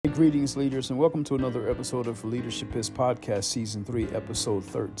Greetings, leaders, and welcome to another episode of Leadership is Podcast, Season 3, Episode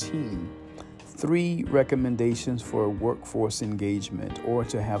 13. 3 recommendations for workforce engagement or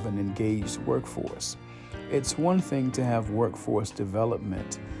to have an engaged workforce. It's one thing to have workforce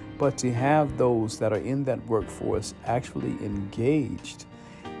development, but to have those that are in that workforce actually engaged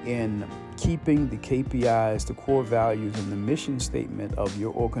in keeping the KPIs, the core values, and the mission statement of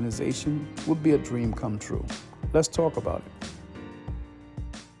your organization would be a dream come true. Let's talk about it.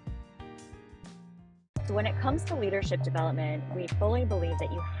 So when it comes to leadership development, we fully believe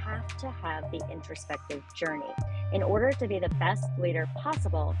that you have to have the introspective journey. In order to be the best leader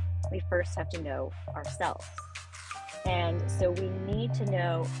possible, we first have to know ourselves. And so we need to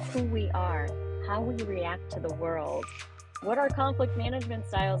know who we are, how we react to the world, what our conflict management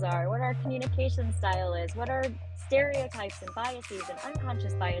styles are, what our communication style is, what our stereotypes and biases and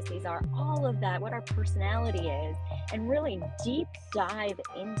unconscious biases are, all of that, what our personality is, and really deep dive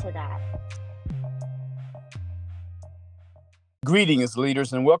into that. Greetings,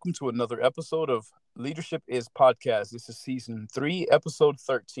 leaders, and welcome to another episode of Leadership is Podcast. This is Season 3, Episode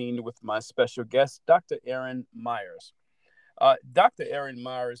 13, with my special guest, Dr. Erin Myers. Dr. Erin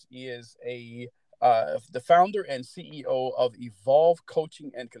Myers is the founder and CEO of Evolve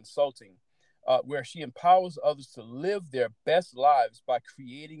Coaching and Consulting, where she empowers others to live their best lives by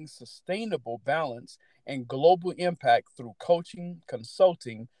creating sustainable balance and global impact through coaching,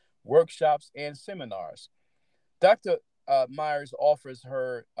 consulting, workshops, and seminars. Dr. Myers offers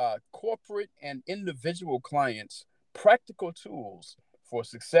her corporate and individual clients practical tools for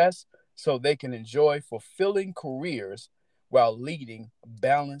success so they can enjoy fulfilling careers while leading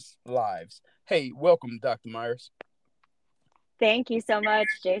balanced lives. Hey, welcome, Dr. Myers. Thank you so much,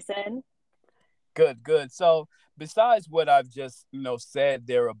 Jason. Good. So besides what I've just, said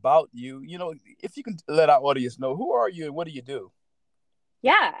there about you, if you can let our audience know, who are you and what do you do?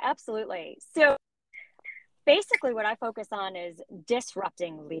 Yeah, absolutely. So basically, what I focus on is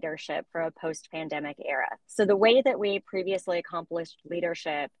disrupting leadership for a post-pandemic era. So the way that we previously accomplished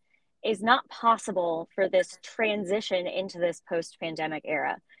leadership is not possible for this transition into this post-pandemic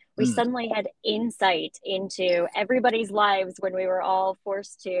era. We suddenly had insight into everybody's lives when we were all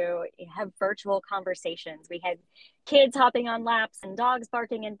forced to have virtual conversations. We had kids hopping on laps and dogs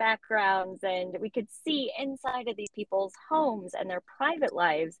barking in backgrounds, and we could see inside of these people's homes and their private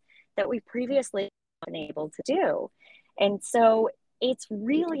lives that we previously been able to do. And so it's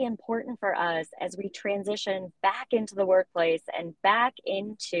really important for us as we transition back into the workplace and back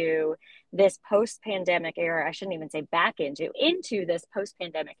into this post-pandemic era. I shouldn't even say back into this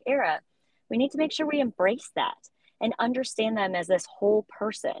post-pandemic era. We need to make sure we embrace that and understand them as this whole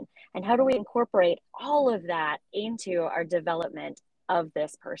person. And how do we incorporate all of that into our development of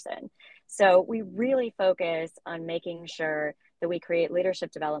this person? So we really focus on making sure that we create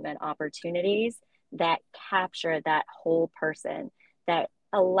leadership development opportunities that capture that whole person, that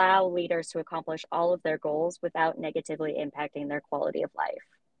allow leaders to accomplish all of their goals without negatively impacting their quality of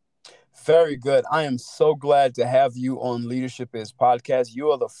life. Very good. I am so glad to have you on Leadership is Podcast.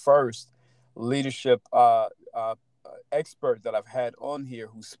 You are the first leadership expert that I've had on here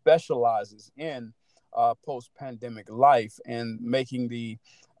who specializes in post-pandemic life and making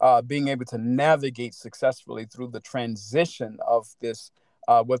being able to navigate successfully through the transition of this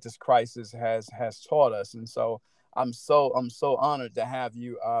what this crisis has taught us. And so I'm so honored to have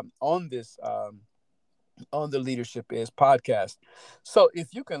you on this on the Leadership is Podcast. So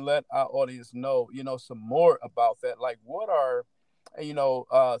if you can let our audience know, some more about that, like what are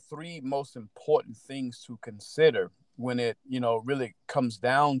 3 most important things to consider when it really comes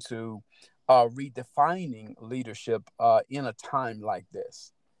down to redefining leadership in a time like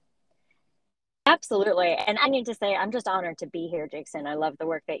this. Absolutely. And I need to say, I'm just honored to be here, Jason. I love the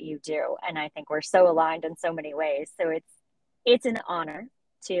work that you do. And I think we're so aligned in so many ways. So it's an honor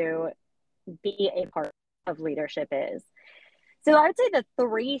to be a part of Leadership is. So I would say the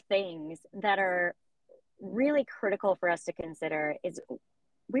 3 things that are really critical for us to consider is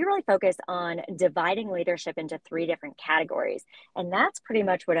we really focus on dividing leadership into 3 different categories. And that's pretty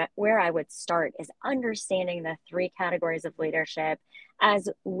much where I would start, is understanding the 3 categories of leadership as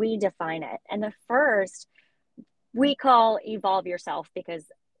we define it. And the first we call Evolve Yourself, because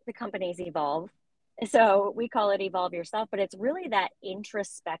the company's evolve. So we call it Evolve Yourself, but it's really that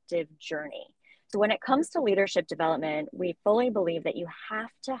introspective journey. So when it comes to leadership development, we fully believe that you have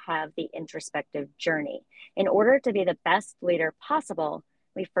to have the introspective journey. In order to be the best leader possible,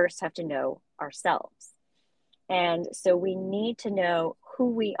 we first have to know ourselves. And so we need to know who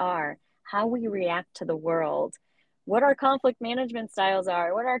we are, how we react to the world, what our conflict management styles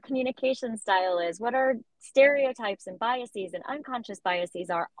are, what our communication style is, what our stereotypes and biases and unconscious biases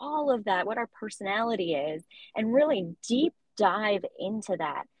are, all of that, what our personality is, and really deep dive into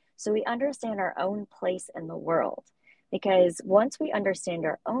that so we understand our own place in the world. Because once we understand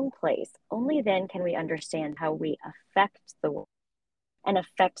our own place, only then can we understand how we affect the world and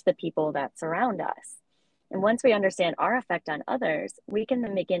affect the people that surround us. And once we understand our effect on others, we can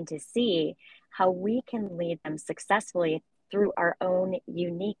then begin to see how we can lead them successfully through our own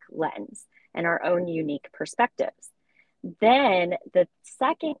unique lens and our own unique perspectives. Then the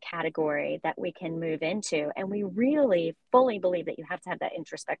second category that we can move into, and we really fully believe that you have to have that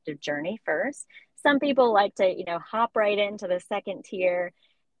introspective journey first. Some people like to, hop right into the second tier,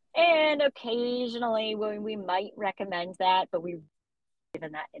 and occasionally we might recommend that, but we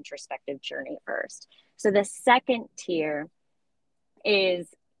in that introspective journey first. So the second tier is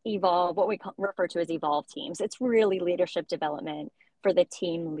evolve, what we refer to as evolve teams. It's really leadership development for the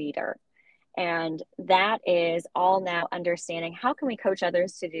team leader. And that is all now understanding how can we coach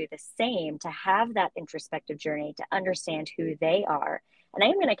others to do the same, to have that introspective journey, to understand who they are. And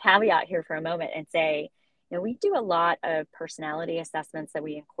I'm going to caveat here for a moment and say, we do a lot of personality assessments that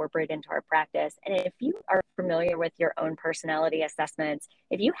we incorporate into our practice. And if you are familiar with your own personality assessments,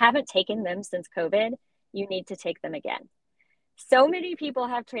 if you haven't taken them since COVID, you need to take them again. So many people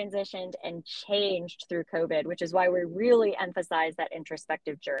have transitioned and changed through COVID, which is why we really emphasize that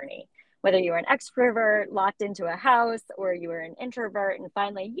introspective journey. Whether you were an extrovert locked into a house, or you were an introvert and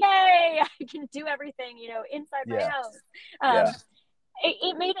finally, yay, I can do everything, inside my house. Yeah.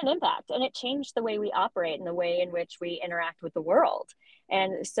 It made an impact, and it changed the way we operate and the way in which we interact with the world.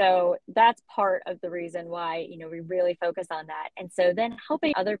 And so that's part of the reason why, we really focus on that. And so then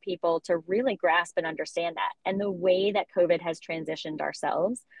helping other people to really grasp and understand that, and the way that COVID has transitioned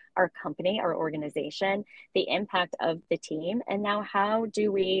ourselves, our company, our organization, the impact of the team, and now how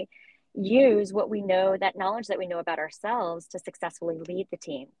do we use what we know, that knowledge that we know about ourselves, to successfully lead the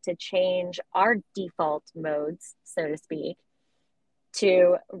team, to change our default modes, so to speak,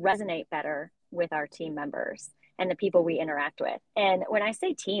 to resonate better with our team members and the people we interact with. And when I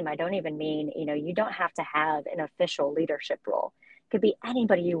say team, I don't even mean, you don't have to have an official leadership role. It could be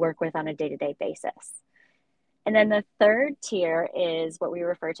anybody you work with on a day-to-day basis. And then the third tier is what we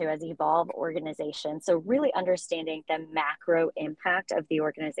refer to as evolve organization. So really understanding the macro impact of the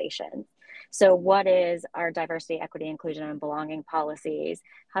organization. So what is our diversity, equity, inclusion, and belonging policies?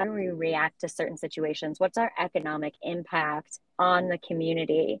 How do we react to certain situations? What's our economic impact on the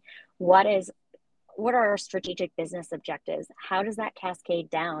community? What are our strategic business objectives? How does that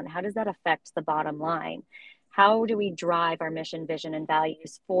cascade down? How does that affect the bottom line? How do we drive our mission, vision, and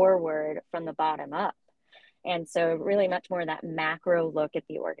values forward from the bottom up? And so really much more that macro look at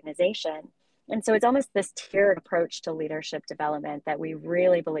the organization. And so it's almost this tiered approach to leadership development that we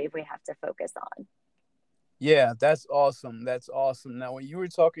really believe we have to focus on. Yeah, that's awesome. That's awesome. Now, when you were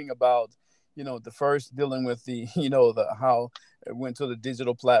talking about, the first dealing with the, how it went to the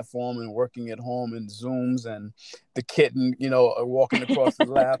digital platform and working at home and Zooms, and the kitten, walking across the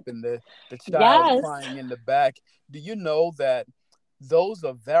lap, and the child Yes. crying in the back. Do you know that those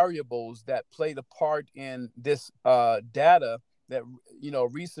are variables that played a part in this data that,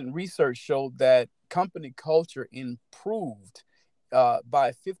 recent research showed that company culture improved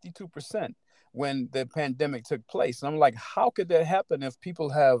by 52% when the pandemic took place. And I'm like, how could that happen if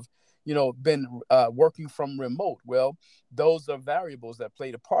people have, been working from remote? Well, those are variables that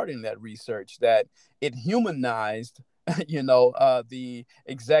played a part in that research, that it humanized the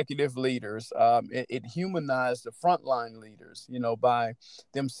executive leaders. It humanized the frontline leaders, by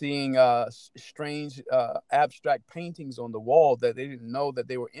them seeing strange abstract paintings on the wall that they didn't know that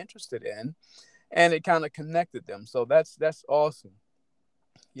they were interested in, and it kind of connected them. So that's awesome.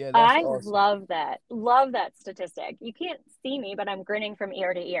 Yeah, that's I awesome. love that. Love that statistic. You can't see me, but I'm grinning from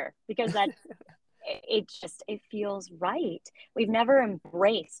ear to ear because it feels right. We've never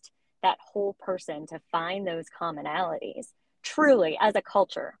embraced that whole person to find those commonalities truly as a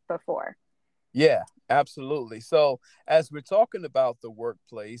culture before. Yeah, absolutely. So as we're talking about the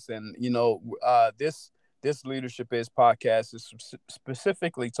workplace, and this Leadership Is podcast is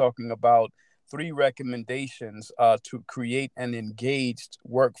specifically talking about 3 recommendations to create an engaged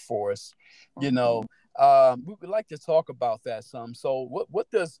workforce. We would like to talk about that some. So what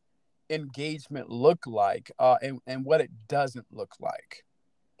does engagement look like, and what it doesn't look like?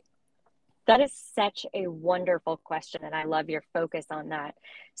 That is such a wonderful question, and I love your focus on that.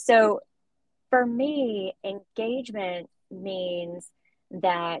 So for me, engagement means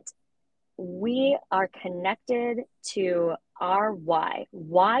that we are connected to our why.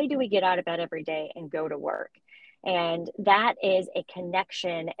 Why do we get out of bed every day and go to work? And that is a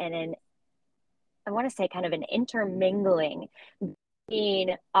connection and I want to say kind of an intermingling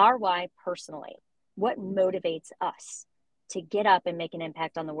between our why personally, what motivates us to get up and make an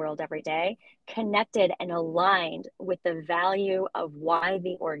impact on the world every day, connected and aligned with the value of why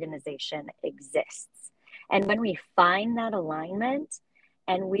the organization exists. And when we find that alignment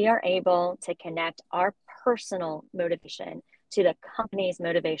and we are able to connect our personal motivation to the company's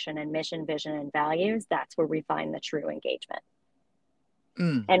motivation and mission, vision, and values, that's where we find the true engagement.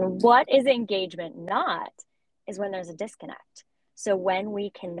 And what is engagement not is when there's a disconnect. So when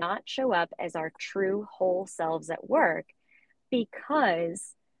we cannot show up as our true whole selves at work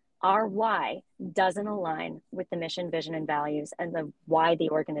because our why doesn't align with the mission, vision, and values and the why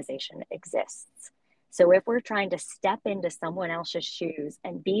the organization exists. So if we're trying to step into someone else's shoes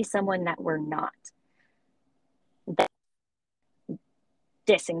and be someone that we're not, that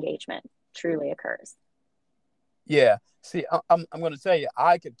disengagement truly occurs. Yeah. See, I'm going to tell you,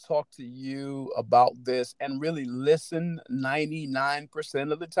 I could talk to you about this and really listen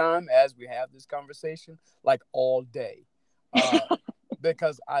 99% of the time as we have this conversation, like all day,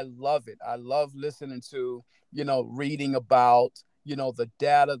 because I love it. I love listening to, reading about, the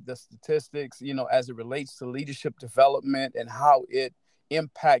data, the statistics, as it relates to leadership development and how it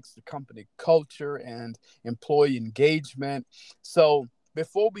impacts the company culture and employee engagement. So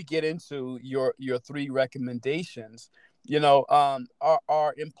before we get into your three recommendations,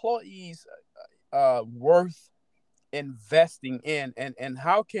 are employees worth investing in, and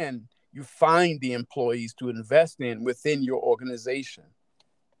how can you find the employees to invest in within your organization?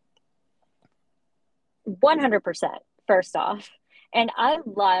 100%, first off. And I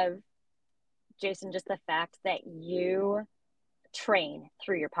love, Jason, just the fact that you train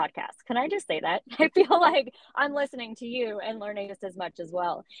through your podcast. Can I just say that? I feel like I'm listening to you and learning just as much as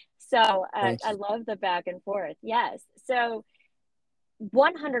well. So Thank I you. love the back and forth. Yes. So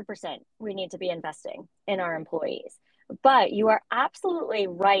 100% we need to be investing in our employees. But you are absolutely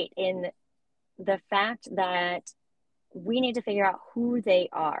right in the fact that we need to figure out who they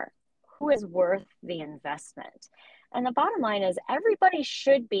are, who is worth the investment. And the bottom line is everybody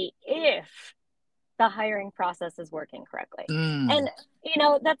should be if the hiring process is working correctly. Mm, And,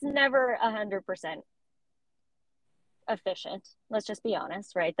 that's never 100% efficient. Let's just be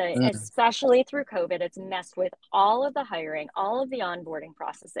honest, right? mm, Especially through COVID, it's messed with all of the hiring, all of the onboarding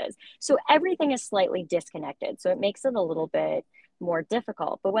processes. So everything is slightly disconnected. So it makes it a little bit more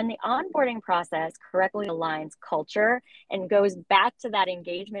difficult. But when the onboarding process correctly aligns culture and goes back to that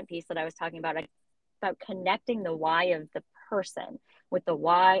engagement piece that I was talking about connecting the why of the person with the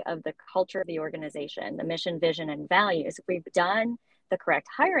why of the culture of the organization, the mission, vision, and values, if we've done the correct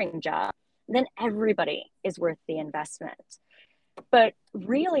hiring job, then everybody is worth the investment. But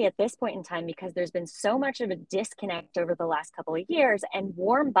really, at this point in time, because there's been so much of a disconnect over the last couple of years, and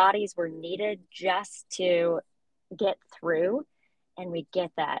warm bodies were needed just to get through, and we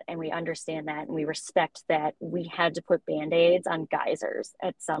get that, and we understand that, and we respect that we had to put band-aids on geysers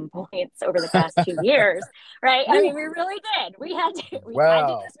at some points over the past 2 years, right? I mean, we really did. We had to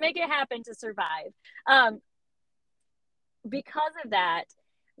wow. just make it happen to survive. Because of that,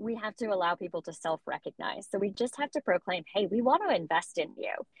 we have to allow people to self-recognize. So we just have to proclaim, hey, we want to invest in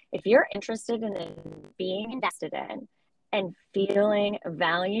you. If you're interested in being invested in and feeling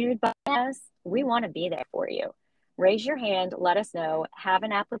valued by us, we want to be there for you. Raise your hand, let us know, have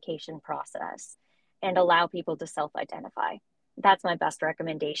an application process, and allow people to self-identify. That's my best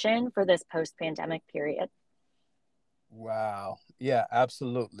recommendation for this post-pandemic period. Wow. Yeah,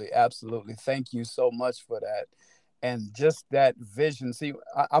 absolutely. Absolutely. Thank you so much for that. And just that vision. See,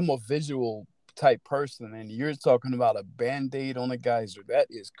 I'm a visual type person, and you're talking about a band-aid on a geyser. That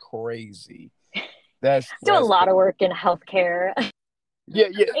is crazy. Do a That's lot of work in healthcare. yeah,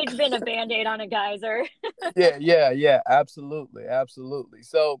 yeah. It's been a band-aid on a geyser. Yeah, absolutely, absolutely.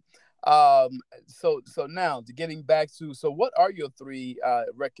 So now getting back to, so what are your three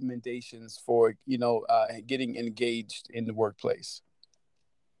recommendations for getting engaged in the workplace?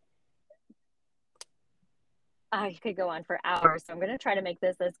 I could go on for hours, so I'm going to try to make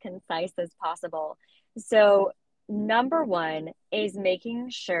this as concise as possible. So, number one is making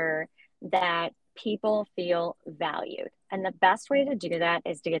sure that people feel valued. And the best way to do that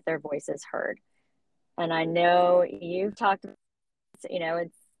is to get their voices heard. And I know you've talked,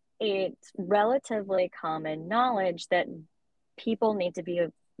 it's relatively common knowledge that people need to be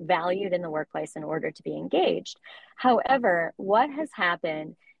valued in the workplace in order to be engaged. However, what has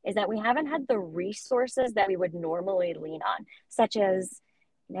happened is that we haven't had the resources that we would normally lean on, such as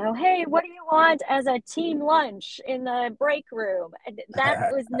hey, what do you want as a team lunch in the break room?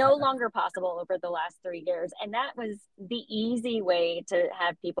 That was no longer possible over the last 3 years. And that was the easy way to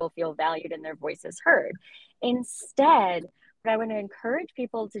have people feel valued and their voices heard. Instead, what I want to encourage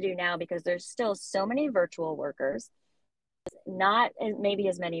people to do now, because there's still so many virtual workers, not maybe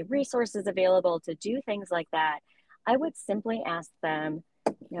as many resources available to do things like that, I would simply ask them,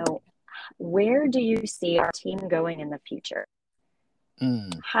 where do you see our team going in the future?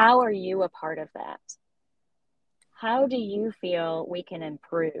 How are you a part of that? How do you feel we can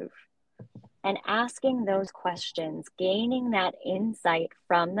improve? And asking those questions, gaining that insight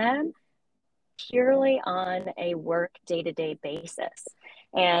from them purely on a work day-to-day basis.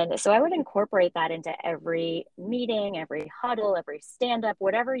 And so I would incorporate that into every meeting, every huddle, every stand-up,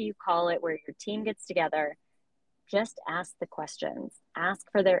 whatever you call it, where your team gets together. Just ask the questions,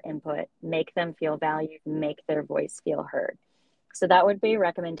 ask for their input, make them feel valued, make their voice feel heard. So that would be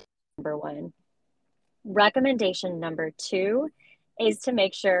recommendation number 1. Recommendation number 2 is to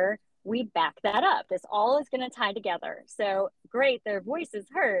make sure we back that up. This all is going to tie together. So great, their voice is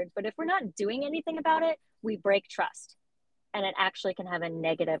heard, but if we're not doing anything about it, we break trust, and it actually can have a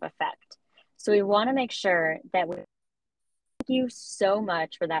negative effect. So we want to make sure that we thank you so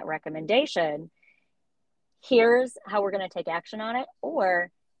much for that recommendation. Here's how we're going to take action on it. Or,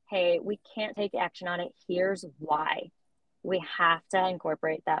 hey, we can't take action on it. Here's why. We have to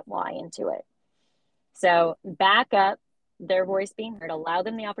incorporate that why into it. So back up their voice being heard, allow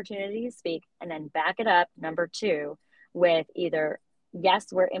them the opportunity to speak, and then back it up, number 2, with either, yes,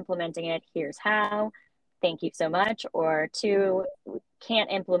 we're implementing it, here's how, thank you so much, or 2,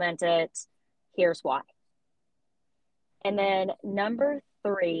 can't implement it, here's why. And then number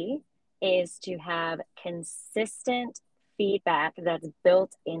 3 is to have consistent feedback that's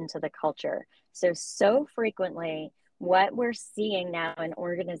built into the culture. So frequently, what we're seeing now in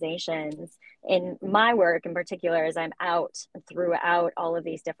organizations, in my work in particular, as I'm out throughout all of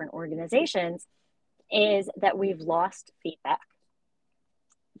these different organizations, is that we've lost feedback.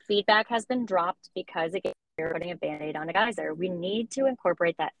 Feedback has been dropped because, again, we're putting a Band-Aid on a geyser. We need to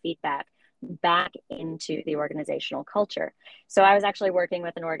incorporate that feedback back into the organizational culture. So I was actually working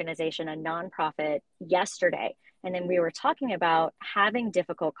with an organization, a nonprofit, yesterday, and then we were talking about having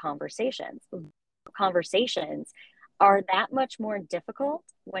difficult conversations. Conversations are that much more difficult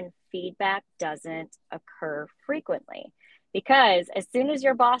when feedback doesn't occur frequently. Because as soon as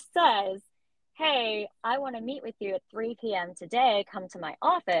your boss says, hey, I want to meet with you at 3 p.m. today, come to my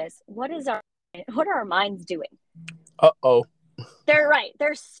office, what are our minds doing? Uh-oh.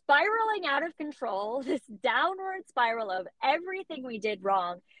 They're spiraling out of control, this downward spiral of everything we did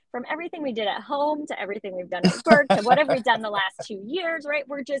wrong, from everything we did at home to everything we've done at work to what have we done the last 2 years, right?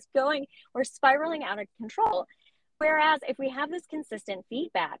 We're spiraling out of control. Whereas if we have this consistent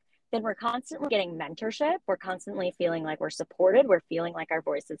feedback, then we're constantly getting mentorship. We're constantly feeling like we're supported. We're feeling like our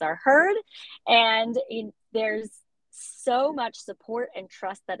voices are heard. And there's so much support and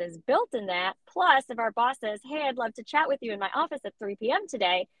trust that is built in that. Plus, if our boss says, hey, I'd love to chat with you in my office at 3 p.m.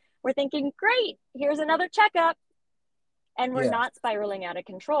 today, we're thinking, great, here's another checkup. And we're not spiraling out of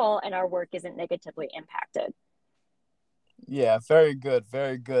control, and our work isn't negatively impacted. Yeah, very good.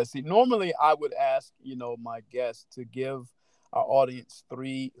 Very good. See, normally I would ask, my guests to give our audience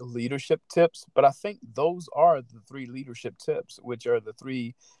 3 leadership tips, but I think those are the 3 leadership tips, which are the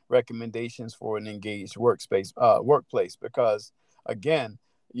 3 recommendations for an engaged workplace, because again,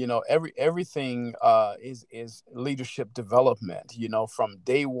 everything is leadership development, from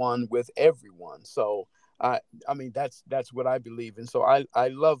day one with everyone. So I mean, that's what I believe in. So I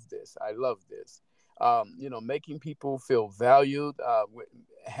love this. I love this. Making people feel valued,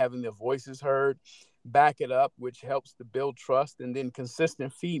 having their voices heard, back it up, which helps to build trust, and then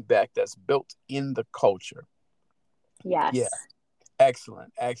consistent feedback that's built in the culture. Yes. Yeah.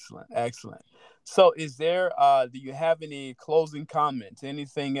 Excellent. So do you have any closing comments?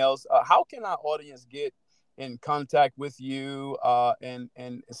 Anything else? How can our audience get in contact with you and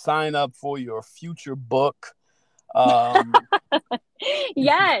sign up for your future book?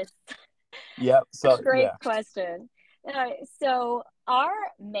 Yes. Yep. So Great question. So our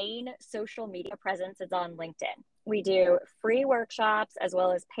main social media presence is on LinkedIn. We do free workshops as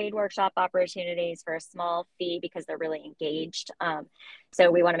well as paid workshop opportunities for a small fee because they're really engaged.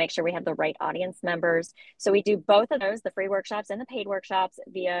 So we want to make sure we have the right audience members. So we do both of those, the free workshops and the paid workshops,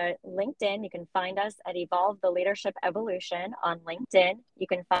 via LinkedIn. You can find us at Evolve the Leadership Evolution on LinkedIn. You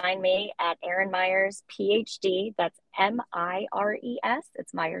can find me at Erin Myers, PhD. That's Myres.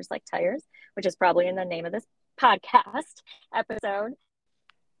 It's Myers like tires, which is probably in the name of this podcast episode.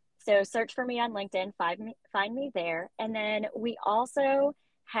 So search for me on LinkedIn, find me there. And then we also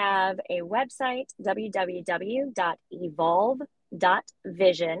have a website,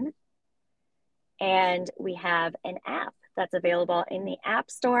 www.evolve.vision, and we have an app that's available in the App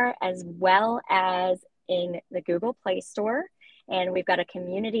Store as well as in the Google Play Store. And we've got a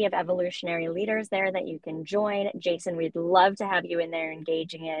community of evolutionary leaders there that you can join. Jason, we'd love to have you in there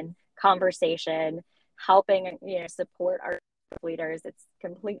engaging in conversation, helping, support our leaders. It's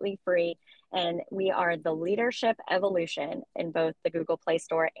completely free. And we are the Leadership Evolution in both the Google Play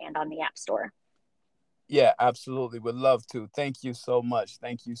Store and on the App Store. Yeah, absolutely. Would love to. Thank you so much.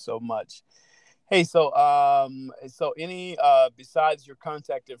 Thank you so much. Hey, so any besides your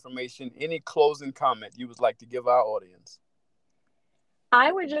contact information, any closing comment you would like to give our audience? I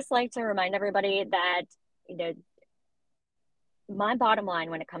would just like to remind everybody that, my bottom line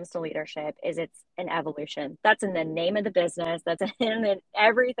when it comes to leadership is it's an evolution. That's in the name of the business. That's in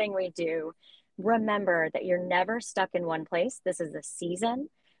everything we do. Remember that you're never stuck in one place. This is a season.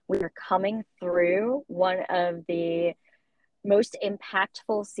 We are coming through one of the most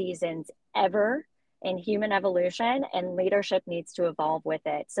impactful seasons ever in human evolution, and leadership needs to evolve with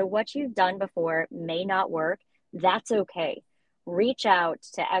it. So what you've done before may not work. That's okay. Reach out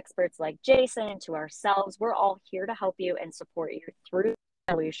to experts like Jason, to ourselves. We're all here to help you and support you through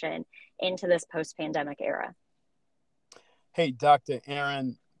evolution into this post-pandemic era. Hey, Dr.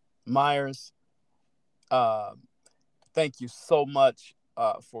 Erin Myers, thank you so much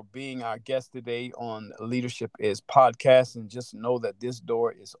for being our guest today on Leadership is Podcast. And just know that this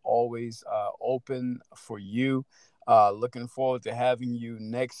door is always open for you. Looking forward to having you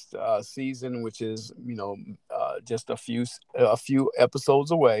next season, which is, just a few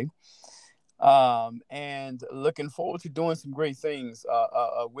episodes away. And looking forward to doing some great things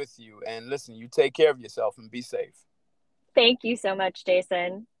with you. And listen, you take care of yourself and be safe. Thank you so much,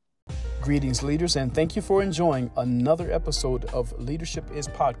 Jason. Greetings, leaders, and thank you for enjoying another episode of Leadership is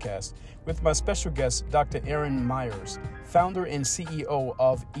Podcast with my special guest, Dr. Erin Myers, founder and CEO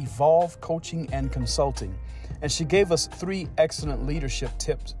of Evolve Coaching and Consulting. And she gave us 3 excellent leadership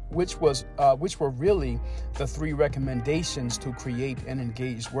tips, which were really the 3 recommendations to create an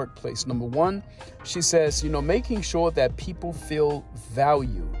engaged workplace. Number 1, she says, making sure that people feel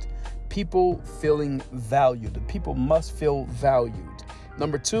valued. People feeling valued. People must feel valued.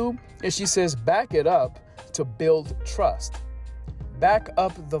 Number 2 is she says, back it up to build trust. Back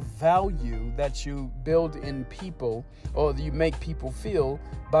up the value that you build in people or you make people feel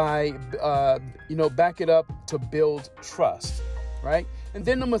by, back it up to build trust, right? And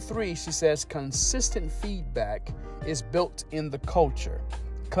then number 3, she says, consistent feedback is built in the culture.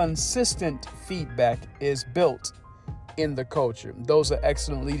 Consistent feedback is built in the culture. Those are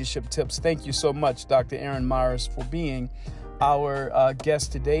excellent leadership tips. Thank you so much, Dr. Erin Myers, for being our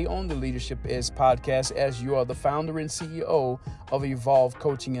guest today on the Leadership is Podcast, as you are the founder and CEO of Evolve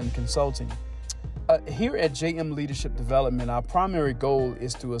Coaching and Consulting. Here at JM Leadership Development, our primary goal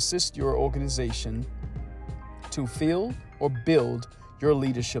is to assist your organization to fill or build your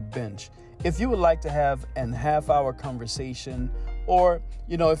leadership bench. If you would like to have an half-hour conversation, or,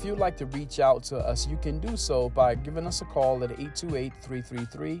 if you'd like to reach out to us, you can do so by giving us a call at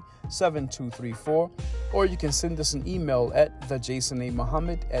 828-333-7234, or you can send us an email at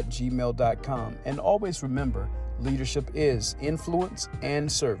thejasonAmuhammad@gmail.com. And always remember, leadership is influence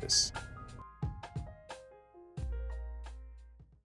and service.